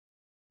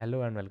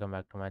Hello and welcome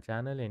back to my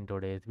channel. In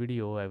today's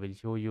video, I will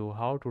show you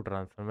how to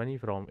transfer money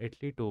from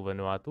Italy to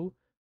Vanuatu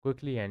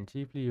quickly and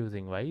cheaply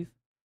using Wise.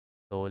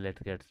 So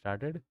let's get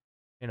started.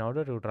 In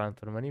order to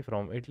transfer money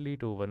from Italy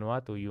to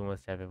Vanuatu, you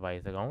must have a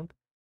Wise account.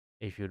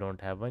 If you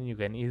don't have one, you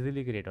can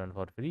easily create one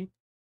for free.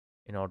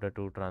 In order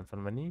to transfer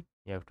money,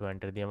 you have to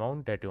enter the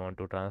amount that you want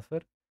to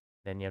transfer.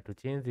 Then you have to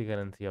change the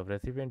currency of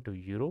recipient to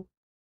euro.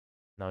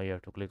 Now you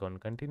have to click on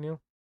continue.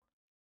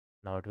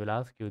 Now it will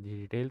ask you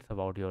the details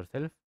about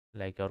yourself,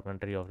 like your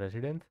country of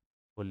residence,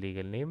 full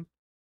legal name,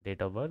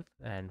 date of birth,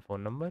 and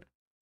phone number.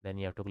 Then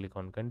you have to click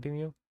on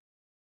continue.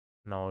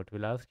 Now it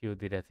will ask you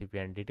the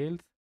recipient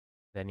details.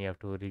 Then you have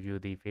to review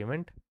the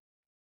payment,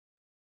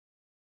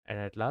 and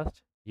at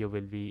last you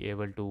will be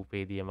able to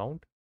pay the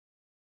amount.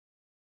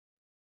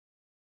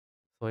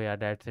 So yeah,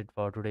 that's it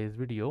for today's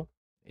video.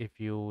 If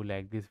you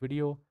like this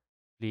video,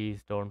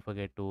 please don't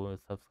forget to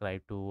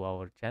subscribe to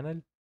our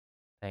channel.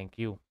 Thank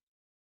you.